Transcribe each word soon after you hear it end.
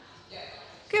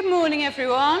Good morning,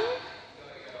 everyone.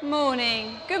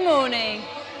 Morning. Good morning.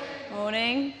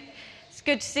 Morning. It's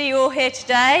good to see you all here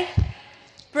today.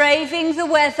 Braving the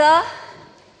weather.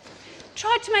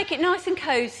 Tried to make it nice and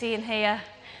cosy in here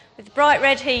with bright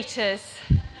red heaters.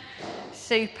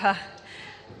 Super.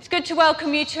 It's good to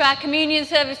welcome you to our communion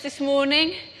service this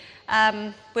morning.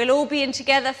 We'll all be in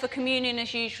together for communion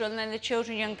as usual, and then the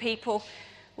children and young people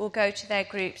will go to their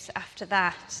groups after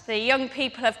that. The young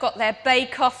people have got their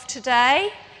bake-off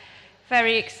today.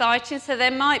 Very exciting. So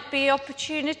there might be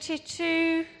opportunity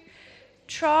to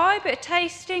try a bit of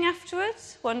tasting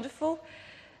afterwards. Wonderful.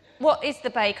 What is the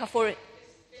bake-off?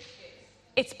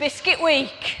 It's Biscuit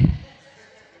Week.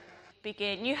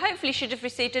 Begin. You hopefully should have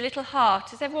received a little heart.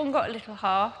 Has everyone got a little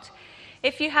heart?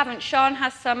 If you haven't, Sian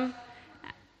has some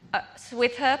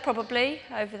with her, probably,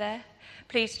 over there.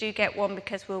 Please do get one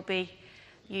because we'll be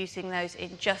using those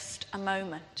in just a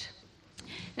moment.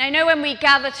 Now, you know, when we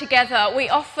gather together, we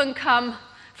often come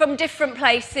from different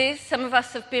places. Some of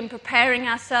us have been preparing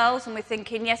ourselves and we're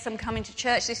thinking, yes, I'm coming to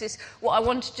church, this is what I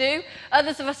want to do.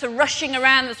 Others of us are rushing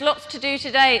around, there's lots to do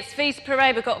today, it's Feast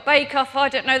Parade, we've got bake-off, I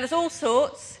don't know, there's all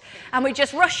sorts. And we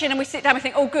just rush in and we sit down and we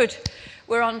think, oh good,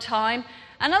 we're on time.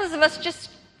 And others of us just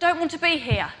don't want to be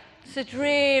here. It's a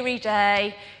dreary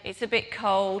day, it's a bit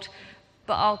cold,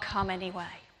 but I'll come anyway.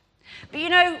 But you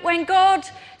know, when God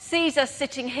sees us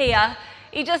sitting here,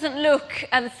 he doesn't look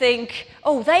and think,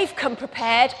 oh, they've come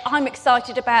prepared, I'm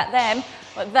excited about them,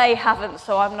 but they haven't,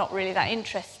 so I'm not really that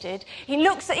interested. He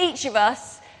looks at each of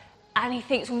us and he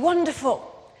thinks,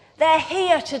 wonderful, they're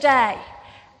here today,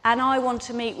 and I want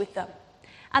to meet with them.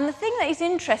 And the thing that he's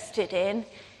interested in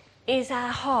is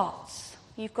our hearts.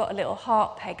 You've got a little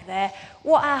heart peg there.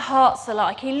 What our hearts are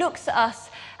like. He looks at us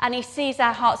and he sees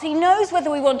our hearts. He knows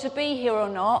whether we want to be here or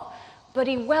not, but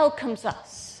he welcomes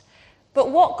us.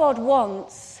 But what God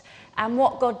wants and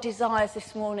what God desires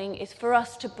this morning is for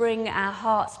us to bring our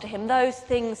hearts to him. Those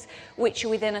things which are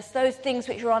within us, those things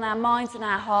which are on our minds and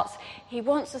our hearts. He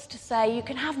wants us to say, you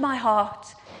can have my heart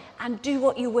and do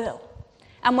what you will.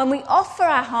 And when we offer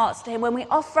our hearts to him, when we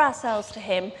offer ourselves to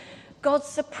him, God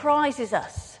surprises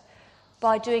us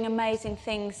by doing amazing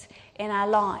things in our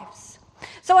lives.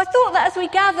 So I thought that as we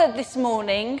gathered this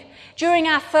morning, during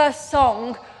our first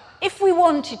song, if we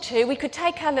wanted to, we could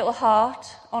take our little heart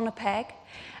on a peg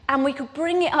and we could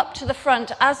bring it up to the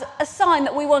front as a sign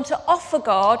that we want to offer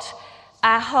God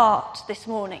our heart this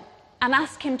morning and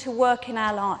ask him to work in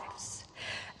our lives.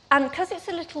 And because it's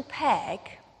a little peg,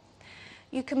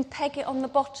 you can peg it on the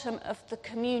bottom of the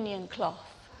communion cloth.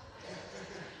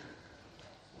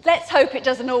 Let's hope it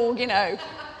doesn't all,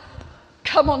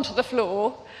 come onto the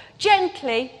floor.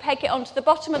 Gently peg it onto the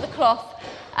bottom of the cloth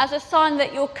as a sign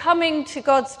that you're coming to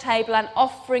God's table and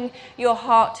offering your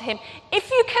heart to him. If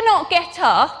you cannot get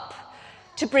up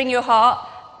to bring your heart,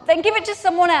 then give it to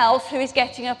someone else who is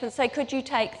getting up and say, could you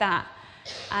take that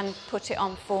and put it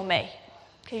on for me?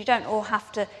 Because you don't all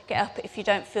have to get up if you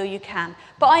don't feel you can.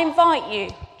 But I invite you,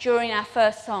 during our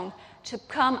first song, to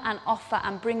come and offer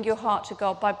and bring your heart to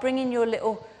God by bringing your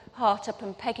little heart up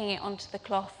and pegging it onto the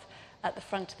cloth at the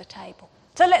front of the table.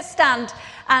 So let's stand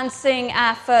and sing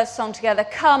our first song together.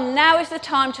 Come, now is the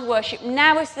time to worship.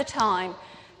 Now is the time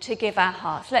to give our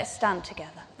hearts. Let's stand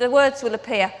together. The words will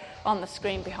appear on the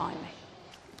screen behind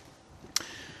me.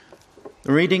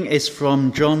 The reading is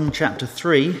from John chapter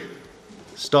 3,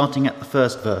 starting at the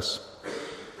first verse.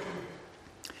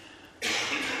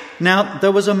 Now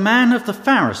there was a man of the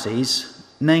Pharisees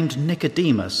named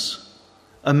Nicodemus,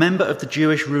 a member of the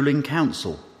Jewish ruling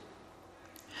council.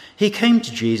 He came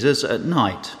to Jesus at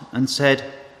night and said,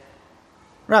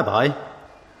 Rabbi,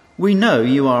 we know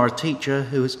you are a teacher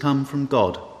who has come from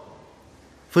God.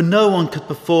 For no one could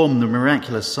perform the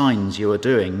miraculous signs you are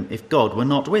doing if God were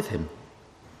not with him.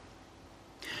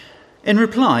 In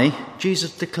reply,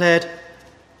 Jesus declared,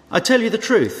 I tell you the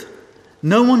truth,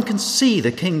 no one can see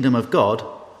the kingdom of God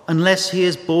unless he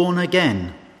is born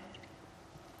again.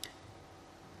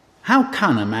 How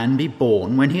can a man be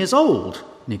born when he is old?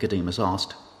 Nicodemus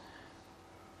asked.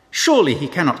 Surely he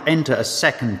cannot enter a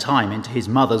second time into his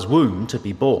mother's womb to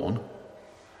be born.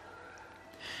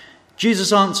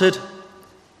 Jesus answered,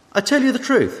 I tell you the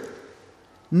truth,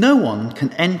 no one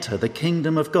can enter the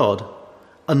kingdom of God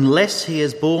unless he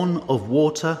is born of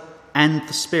water and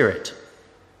the Spirit.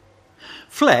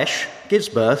 Flesh gives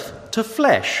birth to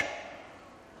flesh,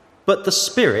 but the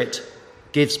Spirit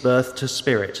gives birth to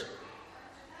spirit.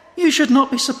 You should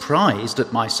not be surprised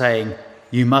at my saying,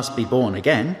 you must be born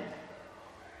again.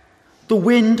 The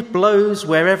wind blows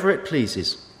wherever it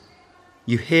pleases.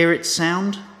 You hear its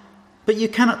sound, but you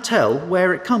cannot tell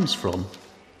where it comes from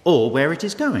or where it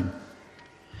is going.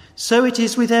 So it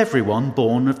is with everyone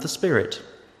born of the Spirit."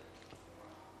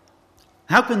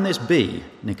 "How can this be?"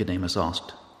 Nicodemus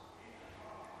asked.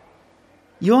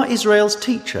 "You are Israel's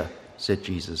teacher," said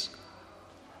Jesus,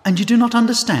 "and you do not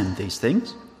understand these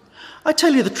things? I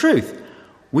tell you the truth,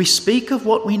 we speak of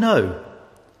what we know,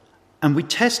 and we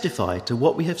testify to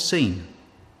what we have seen.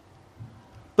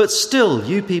 But still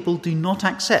you people do not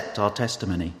accept our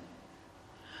testimony.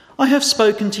 I have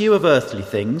spoken to you of earthly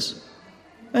things,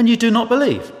 and you do not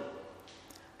believe.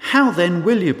 How then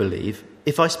will you believe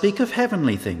if I speak of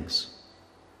heavenly things?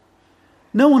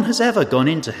 No one has ever gone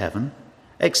into heaven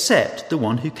except the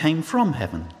one who came from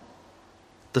heaven,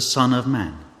 the Son of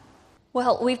Man."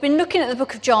 Well, we've been looking at the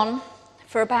book of John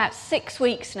for about 6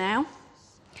 weeks now.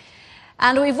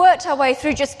 And we've worked our way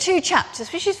through just 2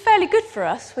 chapters, which is fairly good for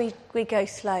us. We go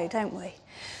slow, don't we?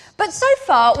 But so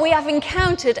far, we have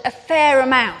encountered a fair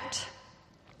amount.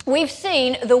 We've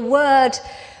seen the Word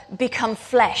become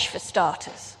flesh, for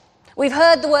starters. We've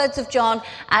heard the words of John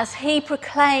as he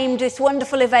proclaimed this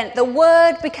wonderful event. The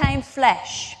Word became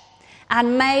flesh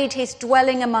and made his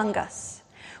dwelling among us.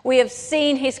 We have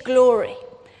seen his glory,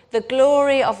 the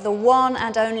glory of the one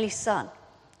and only Son,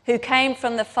 who came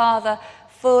from the Father,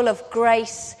 full of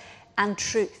grace and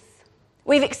truth.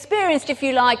 We've experienced, if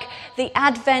you like, the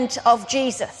advent of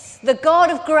Jesus, the God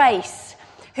of grace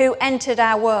who entered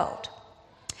our world.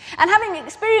 And having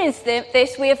experienced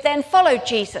this, we have then followed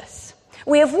Jesus.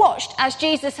 We have watched as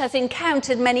Jesus has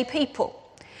encountered many people.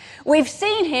 We've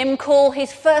seen him call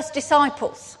his first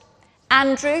disciples,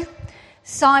 Andrew,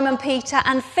 Simon Peter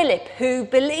and Philip, who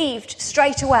believed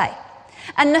straight away,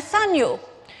 and Nathanael,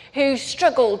 who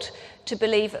struggled to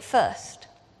believe at first.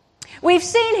 We've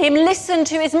seen him listen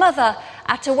to his mother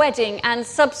at a wedding and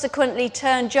subsequently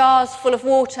turn jars full of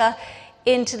water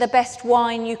into the best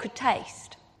wine you could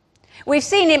taste. We've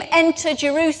seen him enter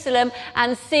Jerusalem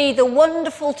and see the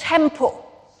wonderful temple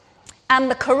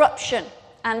and the corruption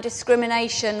and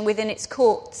discrimination within its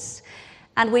courts.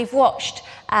 And we've watched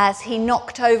as he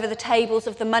knocked over the tables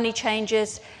of the money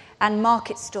changers and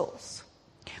market stalls.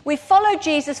 We've followed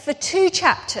Jesus for 2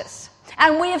 chapters.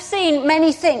 And we have seen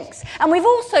many things. And we've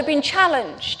also been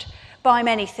challenged by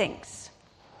many things.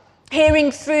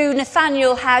 Hearing through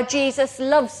Nathanael how Jesus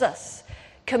loves us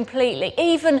completely,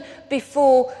 even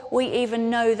before we even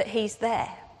know that he's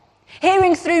there.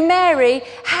 Hearing through Mary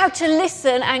how to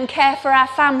listen and care for our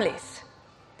families.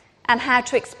 And how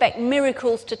to expect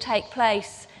miracles to take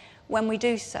place when we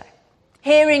do so.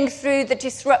 Hearing through the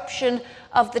disruption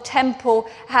of the temple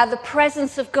how the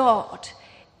presence of God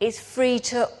is free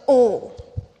to all,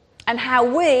 and how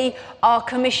we are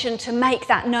commissioned to make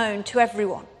that known to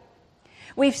everyone.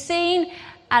 We've seen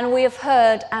and we have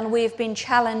heard and we have been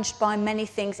challenged by many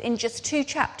things in just 2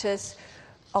 chapters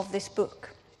of this book.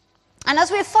 And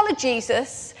as we have followed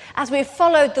Jesus, as we have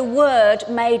followed the Word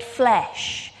made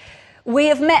flesh, we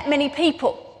have met many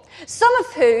people, some of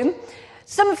whom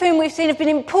we've seen have been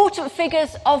important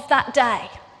figures of that day.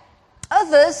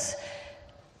 Others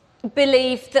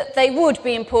believed that they would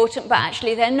be important, but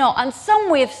actually they're not. And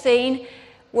some we have seen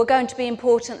were going to be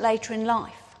important later in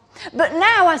life. But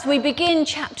now, as we begin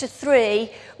chapter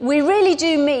 3, we really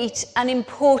do meet an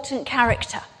important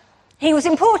character. He was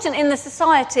important in the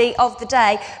society of the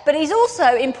day, but he's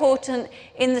also important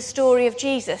in the story of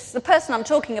Jesus. The person I'm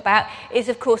talking about is,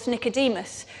 of course,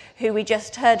 Nicodemus, who we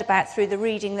just heard about through the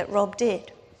reading that Rob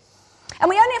did. And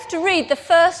we only have to read the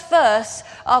first verse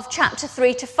of chapter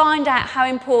 3 to find out how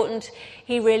important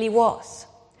he really was.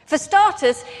 For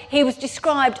starters, he was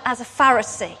described as a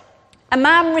Pharisee, a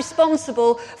man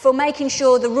responsible for making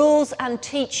sure the rules and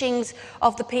teachings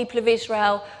of the people of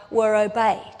Israel were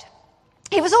obeyed.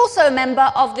 He was also a member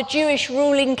of the Jewish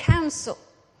ruling council,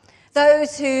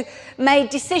 those who made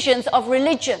decisions of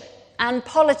religion and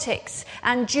politics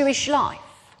and Jewish life.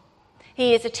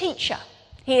 He is a teacher.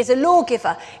 He is a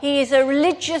lawgiver. He is a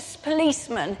religious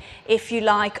policeman, if you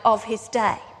like, of his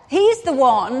day. He is the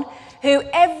one who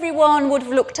everyone would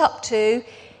have looked up to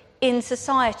in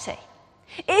society.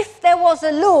 If there was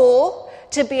a law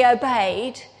to be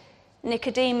obeyed,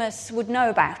 Nicodemus would know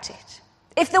about it.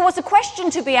 If there was a question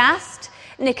to be asked,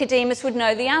 Nicodemus would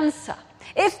know the answer.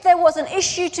 If there was an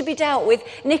issue to be dealt with,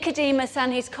 Nicodemus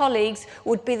and his colleagues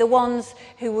would be the ones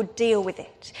who would deal with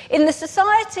it. In the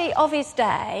society of his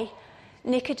day,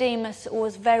 Nicodemus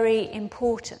was very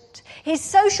important. His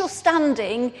social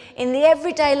standing in the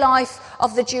everyday life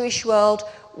of the Jewish world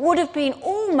would have been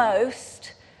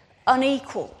almost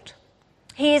unequalled.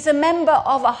 He is a member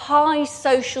of a high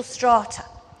social strata.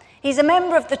 He's a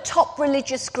member of the top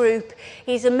religious group.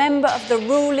 He's a member of the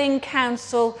ruling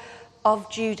council of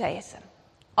Judaism.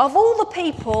 Of all the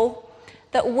people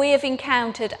that we have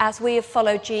encountered as we have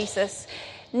followed Jesus,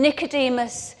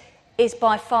 Nicodemus is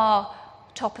by far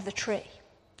top of the tree.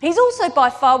 He's also by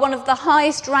far one of the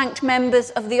highest ranked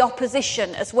members of the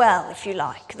opposition as well, if you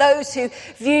like, those who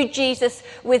viewed Jesus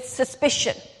with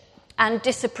suspicion and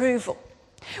disapproval.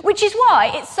 Which is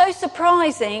why it's so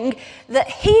surprising that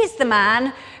he's the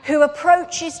man who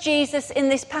approaches Jesus in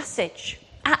this passage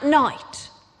at night,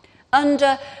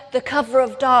 under the cover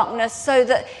of darkness, so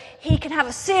that he can have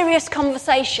a serious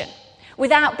conversation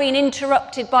without being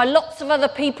interrupted by lots of other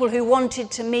people who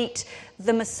wanted to meet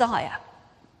the Messiah.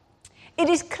 It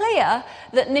is clear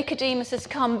that Nicodemus has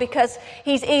come because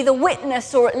he's either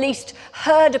witnessed or at least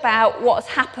heard about what's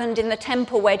happened in the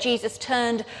temple where Jesus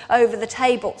turned over the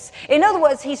tables. In other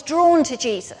words, he's drawn to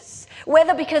Jesus,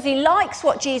 whether because he likes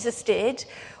what Jesus did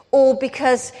or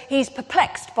because he's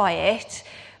perplexed by it,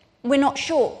 we're not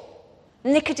sure.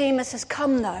 Nicodemus has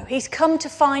come, though. He's come to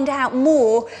find out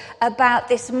more about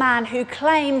this man who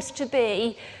claims to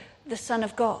be the Son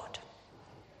of God.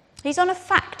 He's on a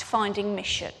fact-finding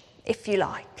mission, if you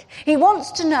like. He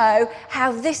wants to know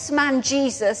how this man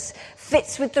Jesus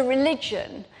fits with the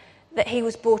religion that he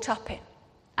was brought up in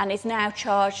and is now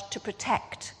charged to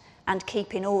protect and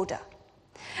keep in order.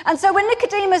 And so when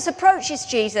Nicodemus approaches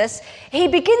Jesus, he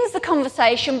begins the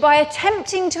conversation by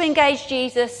attempting to engage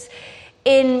Jesus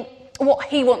in what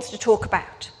he wants to talk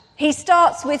about. He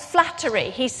starts with flattery.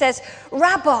 He says,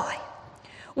 "Rabbi,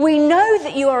 we know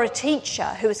that you are a teacher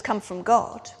who has come from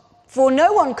God. For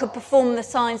no one could perform the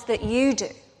signs that you do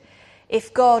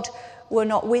if God were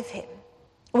not with him.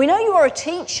 We know you are a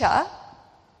teacher,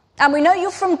 and we know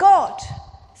you're from God,"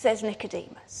 says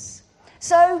Nicodemus.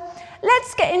 So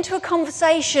let's get into a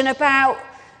conversation about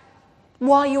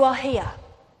why you are here,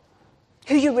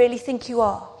 who you really think you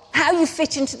are, how you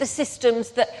fit into the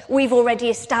systems that we've already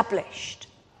established.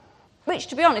 Which,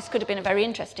 to be honest, could have been a very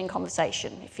interesting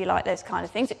conversation, if you like those kind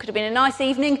of things. It could have been a nice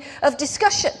evening of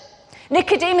discussion.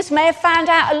 Nicodemus may have found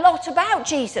out a lot about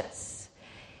Jesus.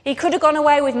 He could have gone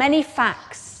away with many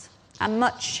facts and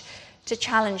much to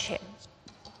challenge him.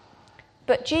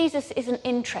 But Jesus isn't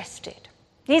interested.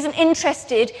 He isn't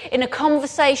interested in a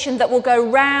conversation that will go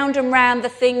round and round the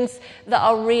things that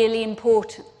are really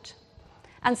important.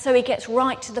 And so he gets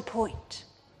right to the point,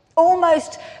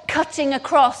 almost cutting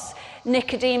across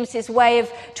Nicodemus' way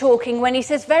of talking when he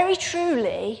says, "Very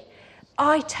truly,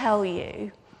 I tell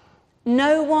you,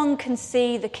 no one can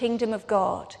see the kingdom of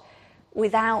God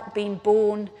without being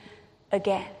born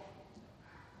again."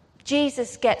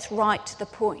 Jesus gets right to the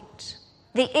point.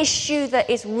 The issue that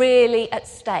is really at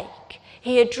stake.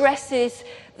 He addresses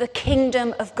the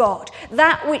kingdom of God,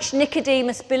 that which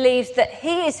Nicodemus believes that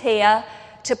he is here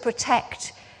to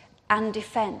protect and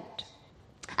defend.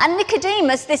 And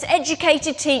Nicodemus, this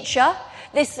educated teacher,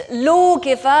 this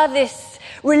lawgiver, this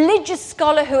religious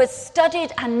scholar who has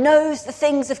studied and knows the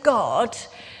things of God,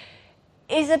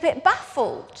 is a bit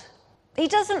baffled. He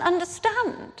doesn't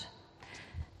understand.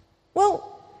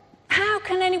 Well, how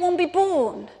can anyone be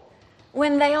born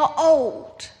when they are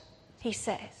old, he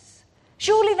says.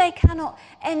 Surely they cannot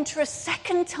enter a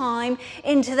second time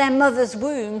into their mother's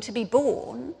womb to be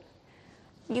born.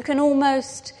 You can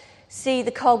almost see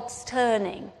the cogs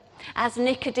turning as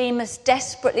Nicodemus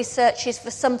desperately searches for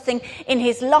something in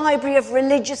his library of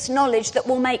religious knowledge that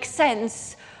will make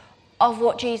sense of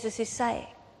what Jesus is saying.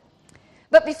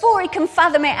 But before he can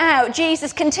fathom it out,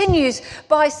 Jesus continues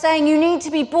by saying you need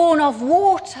to be born of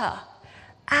water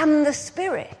and the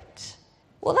Spirit.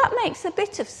 Well, that makes a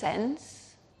bit of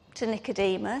sense to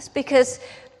Nicodemus, because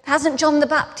hasn't John the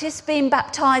Baptist been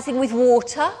baptising with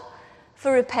water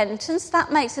for repentance?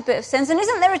 That makes a bit of sense. And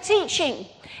isn't there a teaching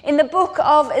in the book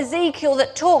of Ezekiel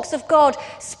that talks of God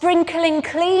sprinkling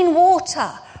clean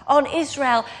water on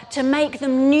Israel to make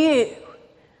them new,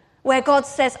 where God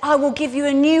says, I will give you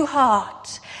a new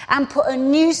heart and put a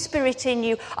new spirit in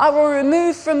you. I will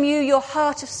remove from you your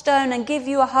heart of stone and give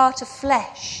you a heart of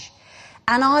flesh.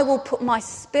 And I will put my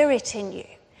spirit in you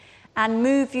and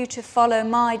move you to follow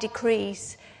my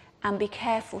decrees and be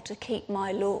careful to keep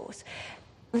my laws.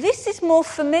 This is more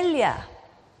familiar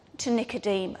to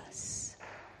Nicodemus.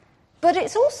 But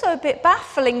it's also a bit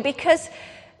baffling, because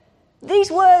these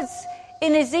words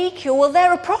in Ezekiel, well,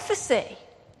 they're a prophecy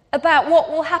about what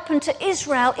will happen to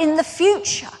Israel in the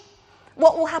future,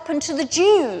 what will happen to the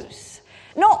Jews,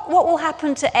 not what will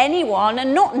happen to anyone,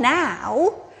 and not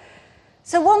now.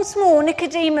 So once more,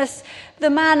 Nicodemus, the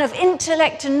man of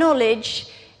intellect and knowledge,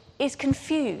 is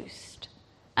confused.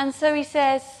 And so he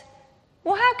says,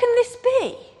 well, how can this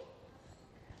be?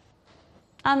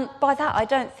 And by that, I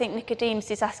don't think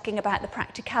Nicodemus is asking about the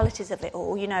practicalities of it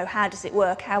all. You know, how does it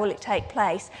work? How will it take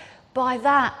place? By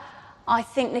that, I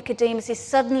think Nicodemus is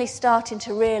suddenly starting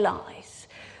to realise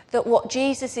that what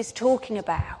Jesus is talking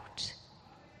about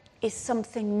is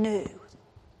something new.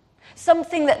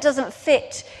 Something that doesn't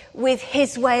fit with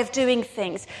his way of doing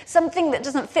things. Something that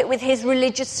doesn't fit with his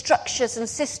religious structures and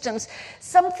systems.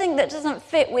 Something that doesn't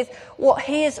fit with what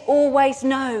he has always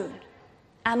known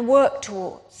and worked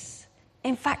towards.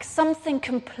 In fact, something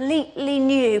completely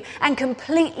new and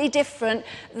completely different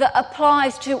that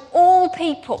applies to all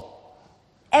people,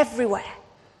 everywhere.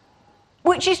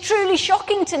 Which is truly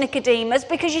shocking to Nicodemus,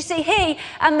 because you see, he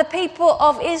and the people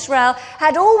of Israel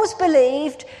had always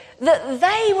believed that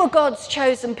they were God's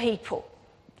chosen people.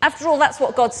 After all, that's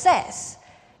what God says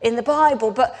in the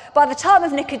Bible. But by the time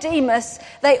of Nicodemus,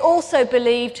 they also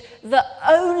believed that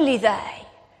only they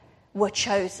were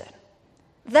chosen.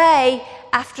 They,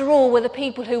 after all, were the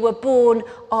people who were born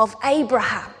of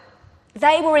Abraham.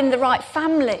 They were in the right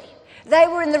family. They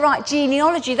were in the right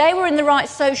genealogy. They were in the right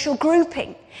social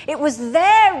grouping. It was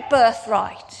their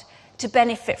birthright to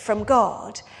benefit from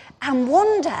God. And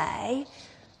one day,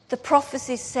 the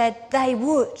prophecies said they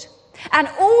would. And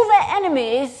all their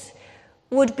enemies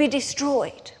would be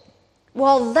destroyed.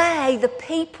 While they, the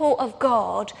people of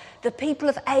God, the people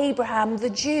of Abraham, the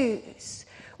Jews,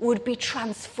 would be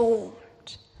transformed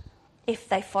if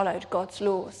they followed God's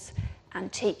laws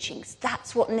and teachings.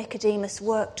 That's what Nicodemus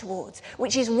worked towards,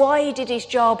 which is why he did his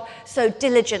job so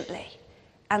diligently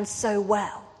and so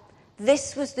well.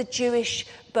 This was the Jewish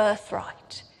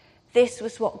birthright. This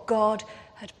was what God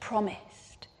had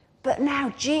promised. But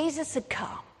now Jesus had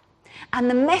come, and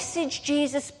the message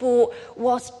Jesus brought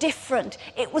was different.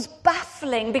 It was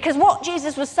baffling, because what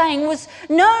Jesus was saying was,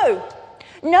 no,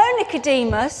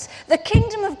 Nicodemus, the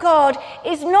kingdom of God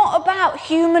is not about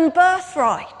human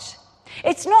birthright.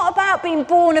 It's not about being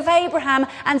born of Abraham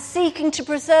and seeking to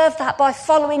preserve that by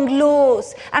following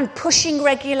laws and pushing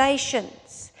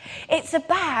regulations. It's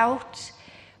about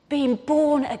being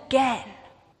born again.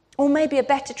 Or maybe a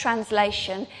better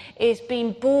translation is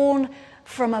being born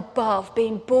from above,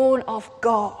 being born of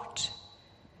God.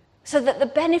 So that the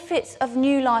benefits of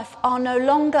new life are no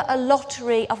longer a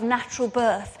lottery of natural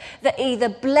birth that either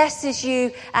blesses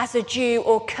you as a Jew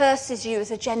or curses you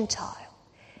as a Gentile.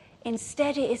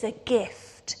 Instead, it is a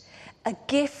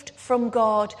gift from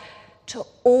God to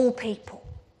all people.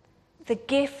 The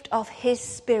gift of his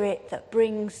Spirit that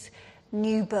brings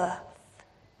new birth.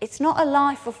 It's not a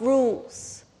life of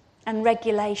rules and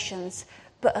regulations,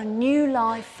 but a new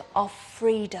life of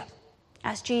freedom.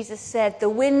 As Jesus said, the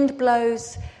wind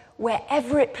blows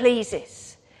wherever it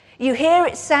pleases. You hear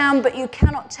its sound, but you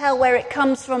cannot tell where it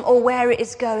comes from or where it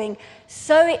is going.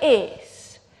 So it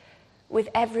is with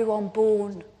everyone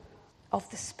born of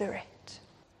the Spirit.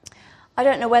 I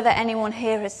don't know whether anyone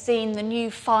here has seen the new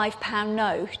 £5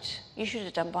 note. You should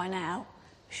have done by now,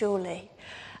 surely.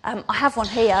 I have one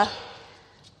here.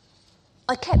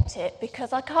 I kept it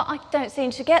because I don't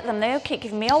seem to get them. They all keep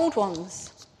giving me old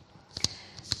ones.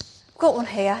 I've got one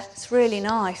here. It's really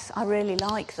nice. I really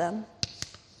like them.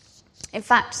 In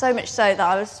fact, so much so that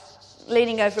I was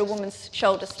leaning over a woman's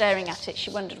shoulder staring at it. She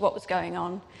wondered what was going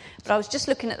on. But I was just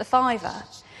looking at the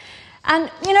 £5.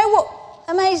 And you know what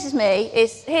amazes me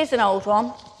is, here's an old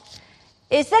one,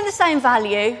 is they're the same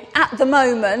value at the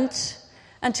moment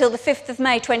until the 5th of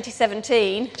May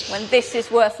 2017, when this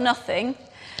is worth nothing.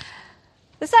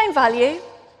 The same value,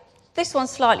 this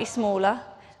one's slightly smaller,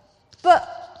 but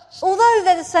although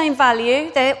they're the same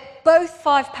value, they're both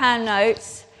 £5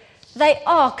 notes, they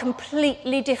are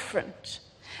completely different.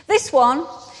 This one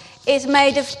is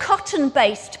made of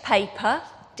cotton-based paper,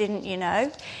 didn't you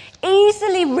know,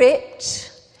 easily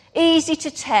ripped, easy to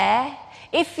tear.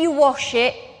 If you wash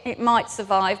it, it might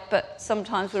survive, but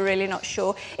sometimes we're really not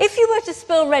sure. If you were to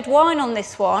spill red wine on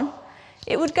this one,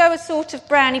 it would go a sort of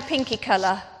browny pinky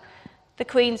colour. The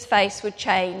Queen's face would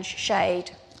change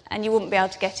shade and you wouldn't be able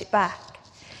to get it back.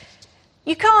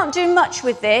 You can't do much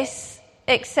with this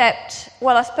except,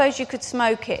 well, I suppose you could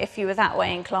smoke it if you were that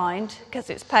way inclined because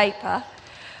it's paper.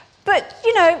 But,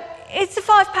 you know, it's a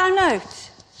 £5 note.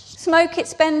 Smoke it,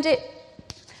 spend it.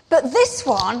 But this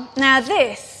one, now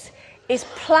this, is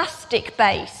plastic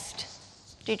based.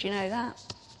 Did you know that?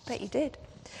 Bet you did.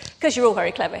 Because you're all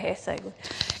very clever here, so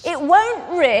it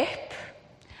won't rip.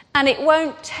 And it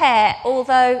won't tear,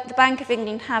 although the Bank of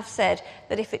England have said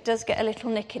that if it does get a little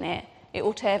nick in it, it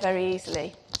will tear very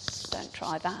easily. Don't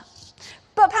try that.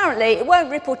 But apparently it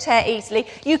won't rip or tear easily.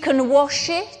 You can wash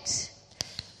it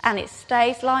and it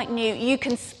stays like new. You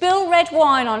can spill red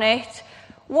wine on it,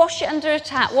 wash it under a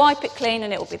tap, wipe it clean,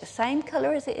 and it will be the same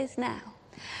colour as it is now.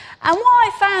 And what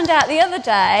I found out the other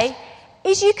day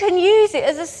is you can use it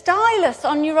as a stylus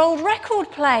on your old record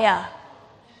player.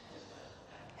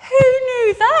 Who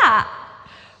knew that?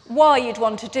 Why you'd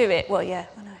want to do it? Well, yeah,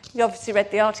 I know. You obviously read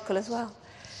the article as well.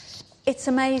 It's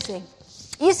amazing.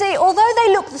 You see, although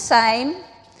they look the same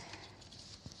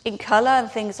in colour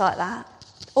and things like that,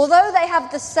 although they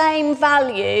have the same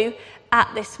value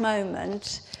at this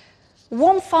moment,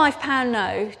 one £5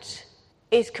 note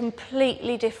is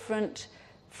completely different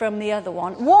from the other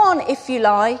one. One, if you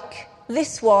like,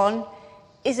 this one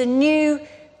is a new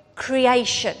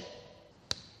creation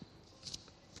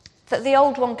that the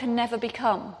old one can never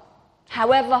become.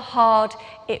 However hard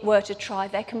it were to try,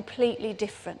 they're completely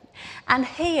different. And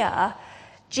here,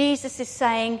 Jesus is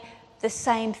saying the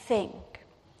same thing.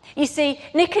 You see,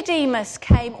 Nicodemus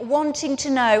came wanting to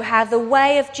know how the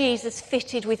way of Jesus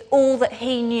fitted with all that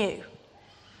he knew.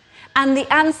 And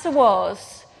the answer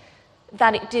was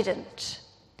that it didn't.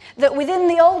 That within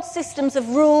the old systems of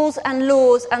rules and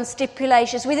laws and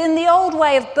stipulations, within the old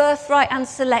way of birthright and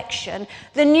selection,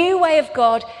 the new way of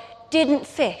God didn't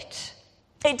fit.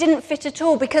 It didn't fit at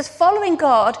all, because following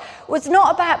God was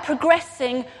not about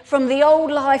progressing from the old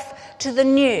life to the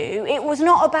new. It was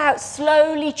not about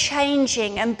slowly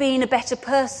changing and being a better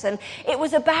person. It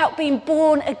was about being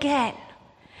born again,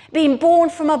 being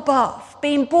born from above,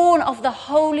 being born of the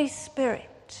Holy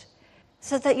Spirit,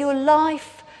 so that your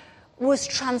life was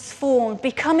transformed,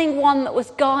 becoming one that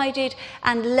was guided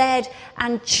and led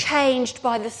and changed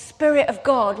by the Spirit of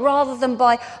God, rather than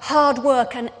by hard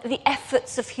work and the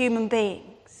efforts of human beings.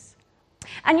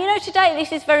 And you know, today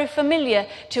this is very familiar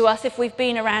to us if we've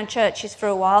been around churches for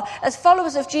a while. As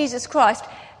followers of Jesus Christ,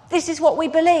 this is what we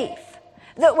believe.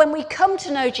 That when we come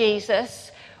to know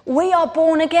Jesus, we are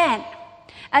born again.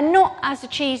 And not as a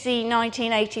cheesy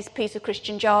 1980s piece of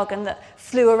Christian jargon that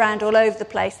flew around all over the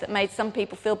place that made some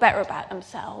people feel better about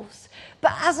themselves,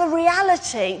 but as a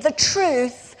reality, the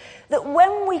truth that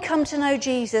when we come to know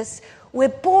Jesus, we're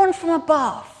born from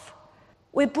above.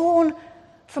 We're born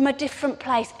from a different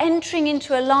place, entering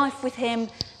into a life with him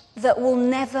that will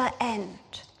never end.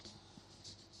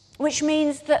 Which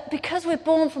means that because we're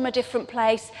born from a different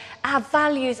place, our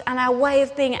values and our way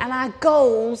of being and our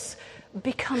goals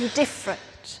become different.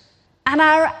 And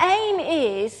our aim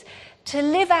is to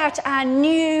live out our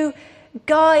new,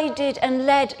 guided and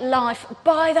led life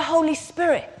by the Holy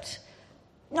Spirit,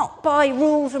 not by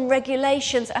rules and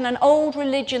regulations and an old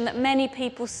religion that many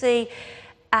people see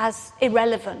as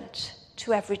irrelevant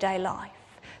to everyday life,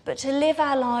 but to live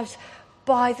our lives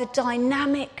by the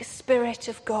dynamic Spirit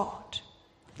of God.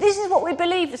 This is what we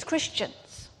believe as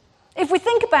Christians. If we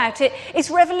think about it, it's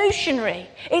revolutionary,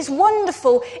 it's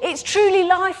wonderful, it's truly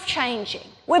life-changing.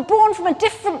 We're born from a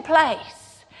different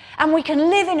place and we can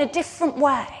live in a different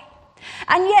way.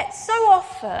 And yet so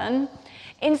often,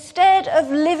 instead of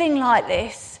living like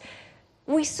this,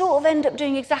 we sort of end up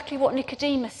doing exactly what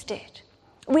Nicodemus did.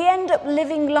 We end up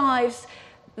living lives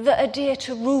that adhere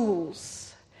to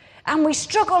rules. And we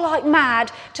struggle like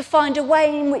mad to find a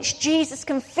way in which Jesus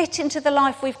can fit into the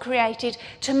life we've created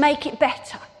to make it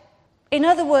better. In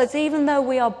other words, even though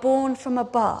we are born from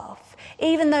above,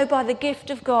 even though by the gift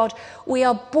of God we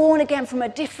are born again from a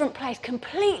different place,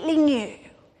 completely new,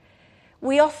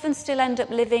 we often still end up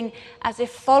living as if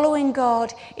following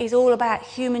God is all about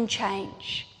human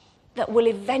change that will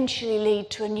eventually lead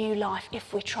to a new life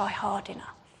if we try hard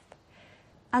enough.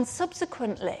 And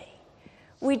subsequently,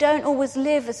 we don't always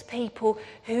live as people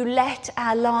who let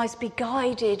our lives be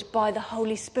guided by the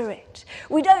Holy Spirit.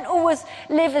 We don't always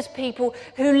live as people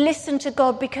who listen to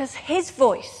God because his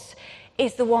voice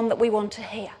is the one that we want to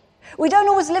hear. We don't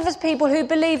always live as people who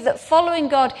believe that following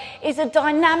God is a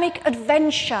dynamic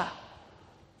adventure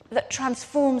that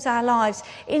transforms our lives.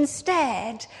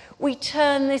 Instead, we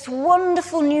turn this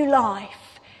wonderful new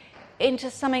life into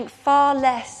something far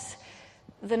less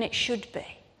than it should be,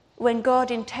 when God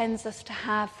intends us to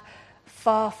have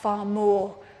far, far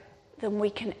more than we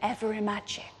can ever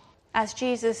imagine. As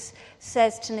Jesus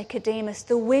says to Nicodemus,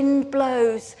 the wind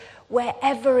blows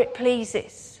wherever it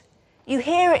pleases. You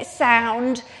hear it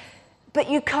sound, but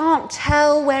you can't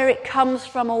tell where it comes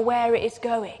from or where it is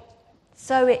going.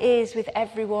 So it is with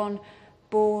everyone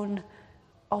born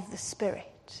of the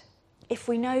Spirit. If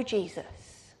we know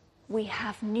Jesus, we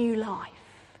have new life.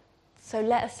 So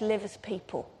let us live as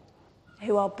people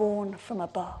who are born from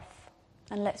above.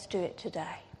 And let's do it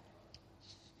today.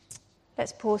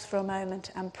 Let's pause for a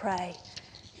moment and pray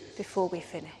before we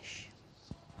finish.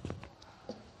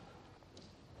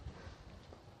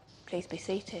 Please be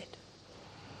seated.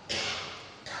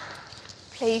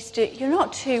 Please do. You're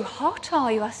not too hot,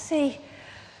 are you? I see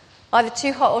either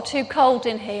too hot or too cold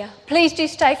in here. Please do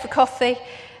stay for coffee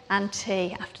and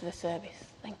tea after the service.